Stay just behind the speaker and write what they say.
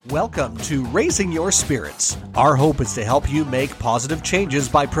Welcome to Raising Your Spirits. Our hope is to help you make positive changes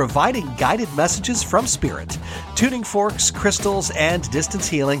by providing guided messages from Spirit. Tuning forks, crystals, and distance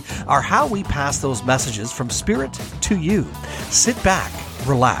healing are how we pass those messages from Spirit to you. Sit back,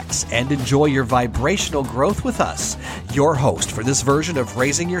 relax, and enjoy your vibrational growth with us. Your host for this version of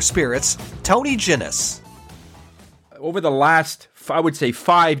Raising Your Spirits, Tony Ginnis. Over the last, I would say,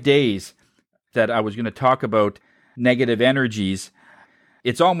 5 days that I was going to talk about negative energies,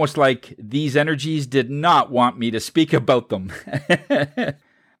 it's almost like these energies did not want me to speak about them.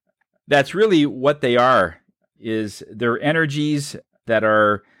 That's really what they are, is they're energies that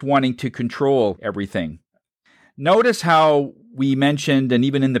are wanting to control everything. Notice how we mentioned, and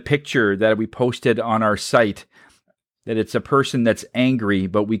even in the picture that we posted on our site, that it's a person that's angry,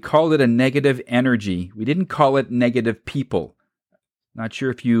 but we called it a negative energy. We didn't call it negative people. Not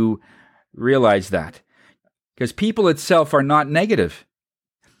sure if you realize that. Because people itself are not negative.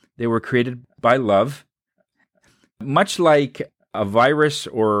 They were created by love. Much like a virus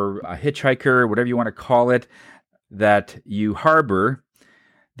or a hitchhiker, whatever you want to call it, that you harbor,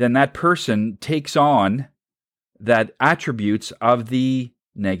 then that person takes on that attributes of the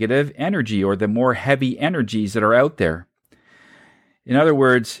negative energy or the more heavy energies that are out there. In other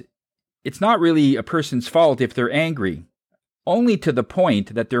words, it's not really a person's fault if they're angry, only to the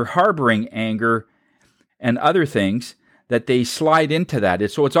point that they're harboring anger and other things that they slide into that.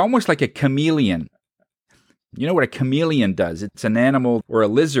 So it's almost like a chameleon. You know what a chameleon does? It's an animal or a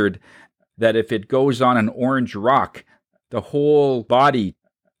lizard that if it goes on an orange rock, the whole body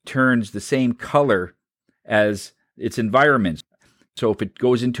turns the same color as its environment. So if it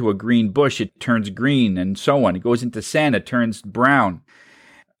goes into a green bush, it turns green and so on. It goes into sand, it turns brown.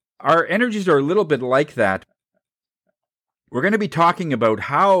 Our energies are a little bit like that. We're going to be talking about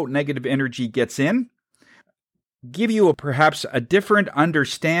how negative energy gets in, give you perhaps a different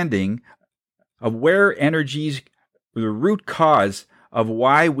understanding of where energies, the root cause of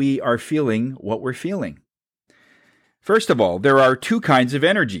why we are feeling what we're feeling. First of all, there are two kinds of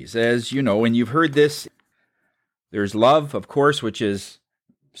energies, as you know, and you've heard this. There's love, of course, which is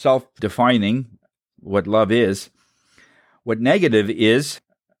self-defining what love is. What negative is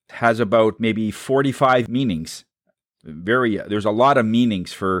has about maybe 45 meanings. There's a lot of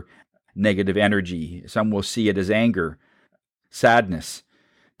meanings for negative energy. Some will see it as anger, sadness,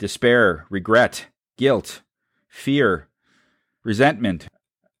 despair, regret, guilt, fear, resentment,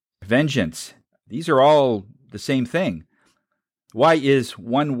 vengeance. These are all the same thing. Why is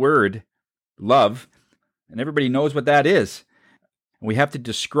one word love? And everybody knows what that is. And we have to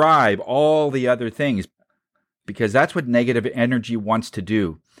describe all the other things because that's what negative energy wants to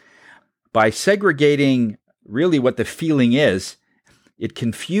do. By segregating really what the feeling is, it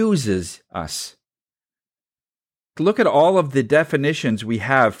confuses us. Look at all of the definitions we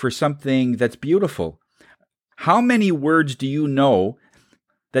have for something that's beautiful. How many words do you know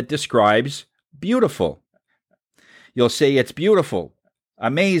that describes beautiful? You'll say it's beautiful,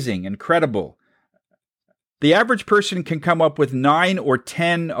 amazing, incredible. The average person can come up with 9 or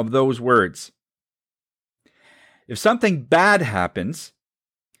 10 of those words. If something bad happens,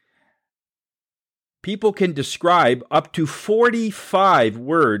 people can describe up to 45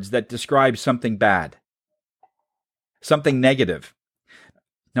 words that describe something bad, something negative.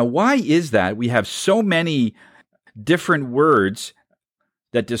 Now, why is that we have so many different words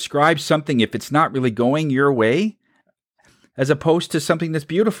that describe something if it's not really going your way, as opposed to something that's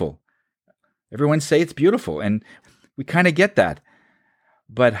beautiful? Everyone say it's beautiful, and we kind of get that.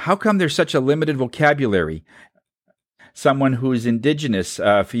 But how come there's such a limited vocabulary? Someone who is indigenous,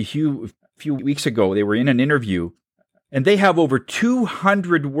 a few weeks ago, they were in an interview, and they have over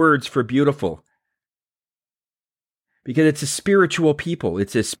 200 words for beautiful. Because it's a spiritual people.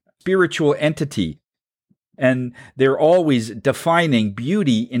 It's a spiritual entity. And they're always defining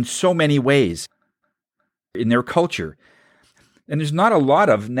beauty in so many ways in their culture. And there's not a lot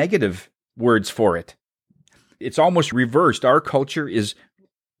of negative words for it. It's almost reversed. Our culture is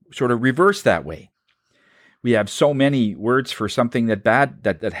sort of reversed that way. We have so many words for something bad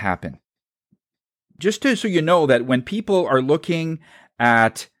that happened. Just so you know that when people are looking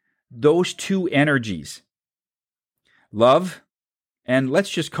at those two energies, love, and let's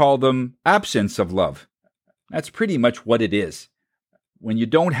just call them absence of love. That's pretty much what it is. When you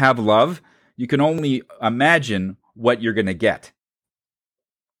don't have love, you can only imagine what you're going to get.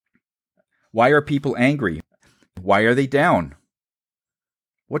 Why are people angry? Why are they down?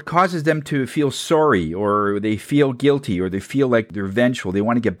 What causes them to feel sorry, or they feel guilty, or they feel like they're vengeful, they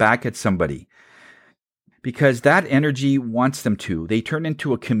want to get back at somebody? Because that energy wants them to. They turn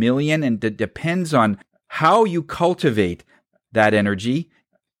into a chameleon, and it depends on how you cultivate that energy.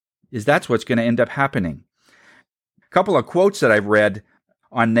 is that's what's going to end up happening. A couple of quotes that I've read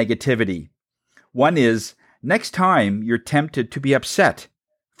on negativity. One is, next time you're tempted to be upset,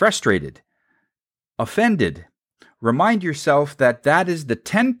 frustrated, offended, remind yourself that that is the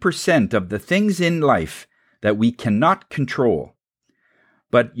 10% of the things in life that we cannot control,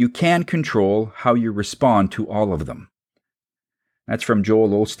 but you can control how you respond to all of them. That's from Joel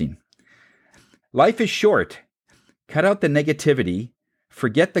Osteen. Life is short. Cut out the negativity,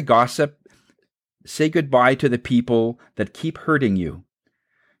 forget the gossip, say goodbye to the people that keep hurting you.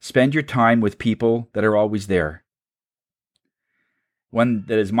 Spend your time with people that are always there. One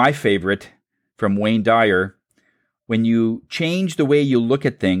that is my favorite, from Wayne Dyer, when you change the way you look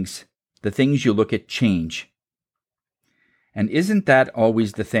at things, the things you look at change. And isn't that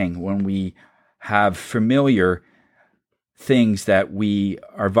always the thing when we have familiar things that we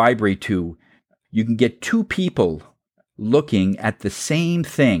are vibrate to? You can get two people looking at the same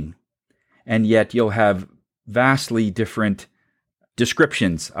thing, and yet you'll have vastly different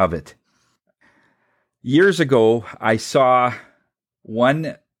descriptions of it. Years ago, I saw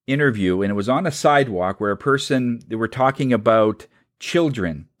one interview, and it was on a sidewalk where they were talking about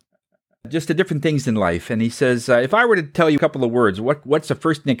children, just the different things in life. And he says, if I were to tell you a couple of words, what's the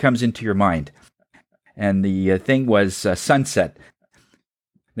first thing that comes into your mind? And the thing was sunset.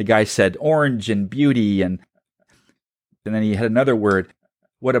 The guy said orange and beauty, and then he had another word.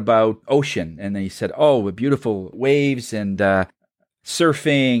 What about ocean? And then he said, oh, beautiful waves and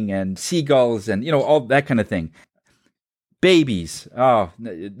surfing and seagulls and, all that kind of thing. Babies, oh,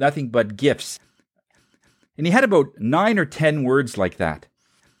 nothing but gifts. And he had about 9 or 10 words like that.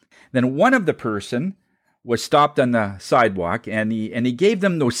 Then one of the person was stopped on the sidewalk, and he gave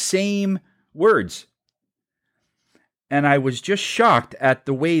them those same words. And I was just shocked at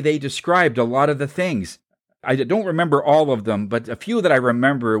the way they described a lot of the things. I don't remember all of them, but a few that I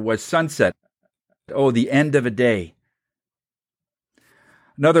remember was sunset. Oh, the end of a day.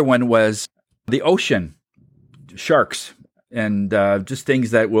 Another one was the ocean, sharks, and just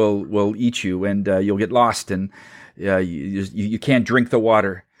things that will eat you, and you'll get lost, and you can't drink the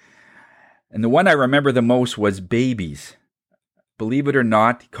water. And the one I remember the most was babies. Believe it or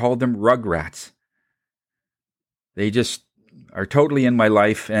not, he called them rugrats. They just are totally in my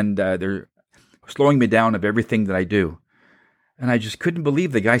life, and they're slowing me down of everything that I do. And I just couldn't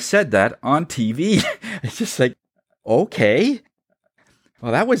believe the guy said that on TV. It's just like, okay.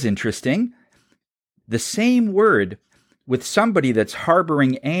 Well, that was interesting. The same word with somebody that's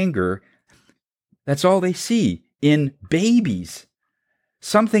harboring anger, that's all they see in babies.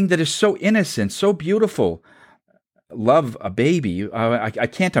 Something that is so innocent, so beautiful. Love a baby. I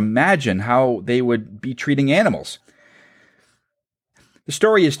can't imagine how they would be treating animals. The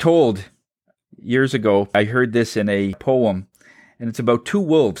story is told years ago. I heard this in a poem, and it's about two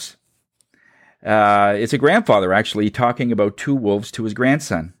wolves. It's a grandfather, actually, talking about two wolves to his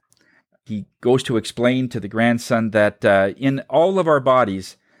grandson. He goes to explain to the grandson that in all of our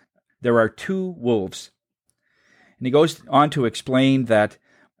bodies, there are two wolves. And he goes on to explain that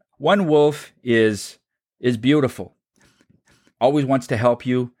one wolf is beautiful, always wants to help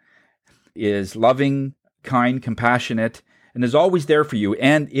you, is loving, kind, compassionate, and is always there for you,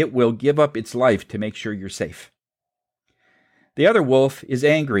 and it will give up its life to make sure you're safe. The other wolf is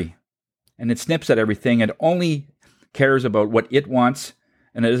angry, and it snips at everything and only cares about what it wants,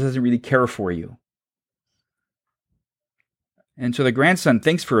 and it doesn't really care for you. And so the grandson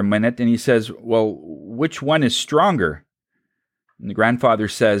thinks for a minute, and he says, well, which one is stronger? And the grandfather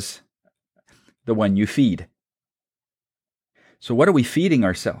says, the one you feed. So what are we feeding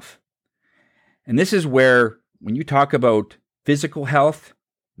ourselves? And this is where, when you talk about physical health,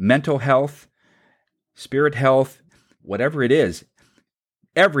 mental health, spirit health, whatever it is,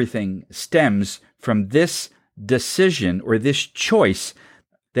 everything stems from this decision or this choice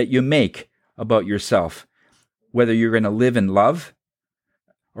that you make about yourself, whether you're going to live in love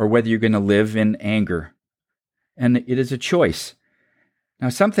or whether you're going to live in anger. And it is a choice. Now,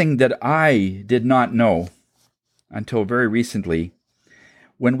 something that I did not know until very recently,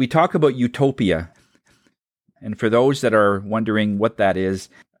 when we talk about utopia, and for those that are wondering what that is,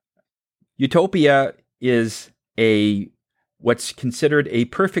 utopia is what's considered a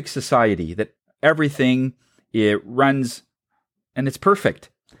perfect society, that everything it runs and it's perfect.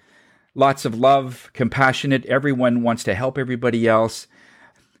 Lots of love, compassionate, everyone wants to help everybody else.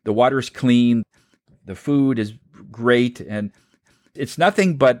 The water's clean, the food is great, and it's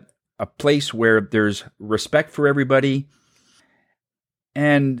nothing but a place where there's respect for everybody.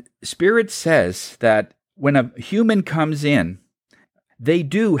 And Spirit says that when a human comes in, they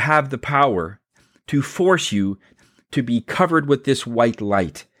do have the power to force you to be covered with this white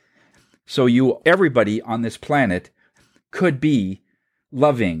light, So everybody on this planet could be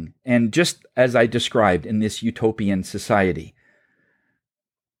loving, and just as I described in this utopian society.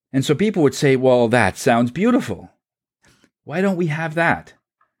 And so people would say, well, that sounds beautiful. Why don't we have that?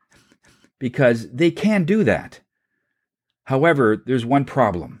 Because they can do that. However, there's one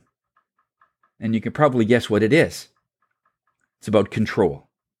problem. And you can probably guess what it is. It's about control.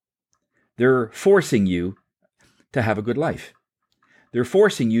 They're forcing you to have a good life. They're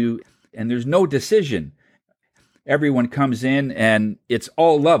forcing you, and there's no decision. Everyone comes in and it's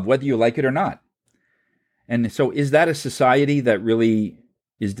all love, whether you like it or not. And so is that a society that really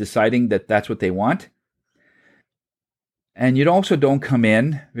is deciding that that's what they want? And you also don't come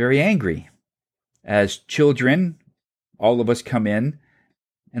in very angry. As children, all of us come in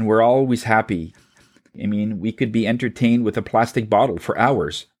and we're always happy. I mean, we could be entertained with a plastic bottle for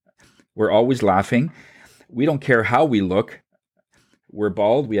hours. We're always laughing. We don't care how we look. We're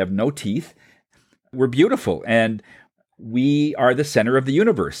bald. We have no teeth. We're beautiful. And we are the center of the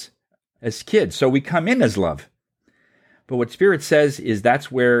universe as kids. So we come in as love. But what Spirit says is that's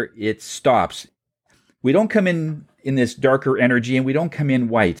where it stops. We don't come in this darker energy, and we don't come in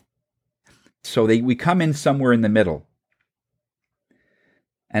white. So we come in somewhere in the middle.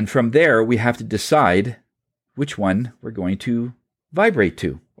 And from there, we have to decide which one we're going to vibrate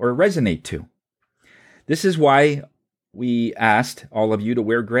to or resonate to. This is why we asked all of you to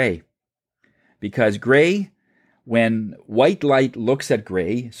wear gray. Because gray, when white light looks at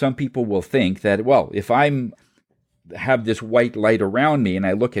gray, some people will think that, well, if I have this white light around me and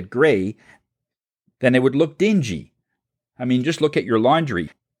I look at gray, then it would look dingy. I mean, just look at your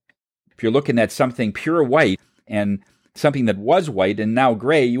laundry. If you're looking at something pure white and something that was white and now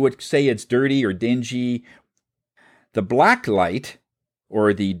gray, you would say it's dirty or dingy. The black light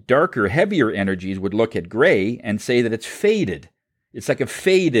or the darker, heavier energies would look at gray and say that it's faded. It's like a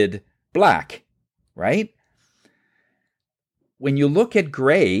faded black, right? When you look at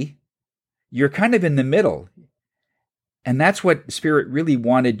gray, you're kind of in the middle. And that's what Spirit really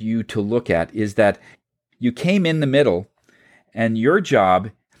wanted you to look at, is that you came in the middle, and your job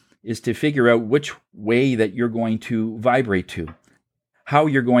is to figure out which way that you're going to vibrate to, how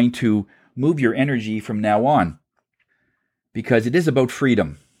you're going to move your energy from now on, because it is about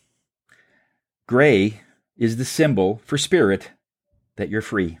freedom. Gray is the symbol for Spirit that you're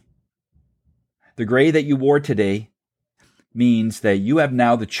free. The gray that you wore today means that you have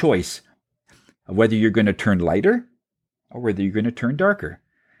now the choice of whether you're going to turn lighter or whether you're going to turn darker.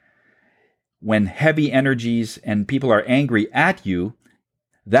 When heavy energies and people are angry at you,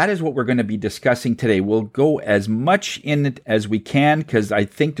 that is what we're going to be discussing today. We'll go as much in it as we can, because I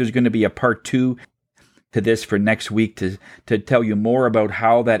think there's going to be a part 2 to this for next week to tell you more about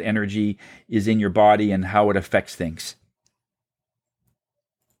how that energy is in your body and how it affects things.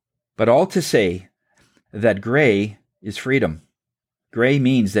 But all to say that gray is freedom. Gray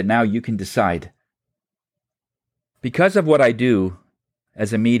means that now you can decide. Because of what I do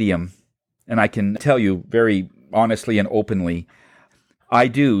as a medium, and I can tell you very honestly and openly, I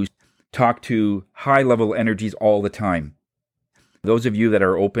do talk to high-level energies all the time. Those of you that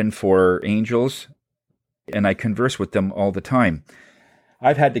are open for angels, and I converse with them all the time.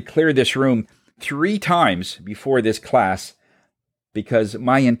 I've had to clear this room 3 times before this class because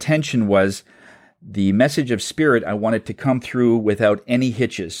my intention was the message of Spirit, I wanted to come through without any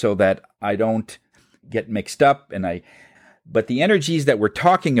hitches so that I don't get mixed up. But the energies that we're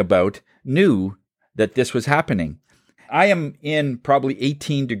talking about knew that this was happening. I am in probably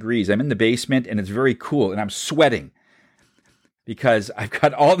 18 degrees. I'm in the basement and it's very cool and I'm sweating because I've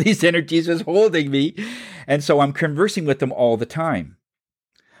got all these energies just holding me. And so I'm conversing with them all the time.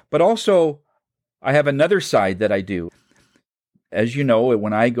 But also, I have another side that I do. As you know,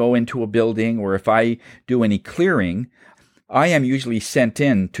 when I go into a building or if I do any clearing, I am usually sent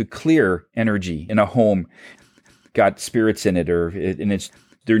in to clear energy in a home, got spirits in it, and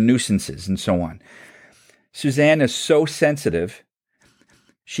they're nuisances and so on. Suzanne is so sensitive,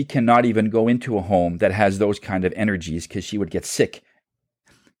 she cannot even go into a home that has those kind of energies because she would get sick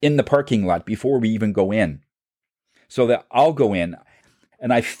in the parking lot before we even go in. So that I'll go in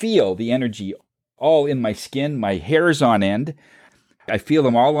and I feel the energy all in my skin, my hair's on end. I feel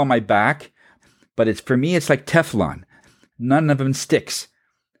them all on my back, but for me, it's like Teflon. None of them sticks.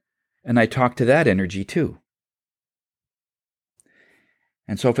 And I talk to that energy too.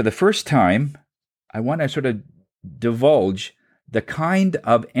 And so for the first time, I want to sort of divulge the kind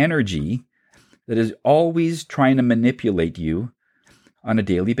of energy that is always trying to manipulate you on a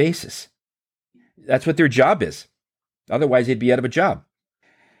daily basis. That's what their job is. Otherwise, they'd be out of a job.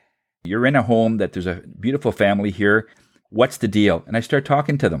 You're in a home that there's a beautiful family here. What's the deal? And I start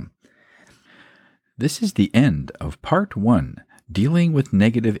talking to them. This is the end of Part 1, Dealing with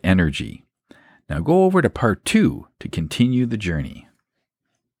Negative Energy. Now go over to Part 2 to continue the journey.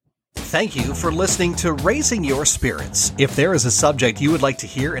 Thank you for listening to Raising Your Spirits. If there is a subject you would like to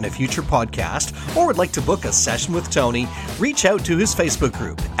hear in a future podcast or would like to book a session with Tony, reach out to his Facebook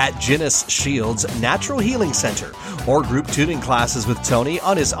group at Ginnis Shields Natural Healing Center or group tuning classes with Tony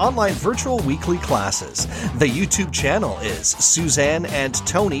on his online virtual weekly classes. The YouTube channel is Suzanne and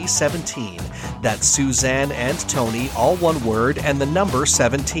Tony 17. That's Suzanne and Tony, all one word, and the number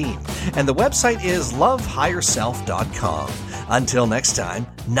 17. And the website is lovehigherself.com. Until next time,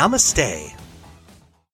 namaste.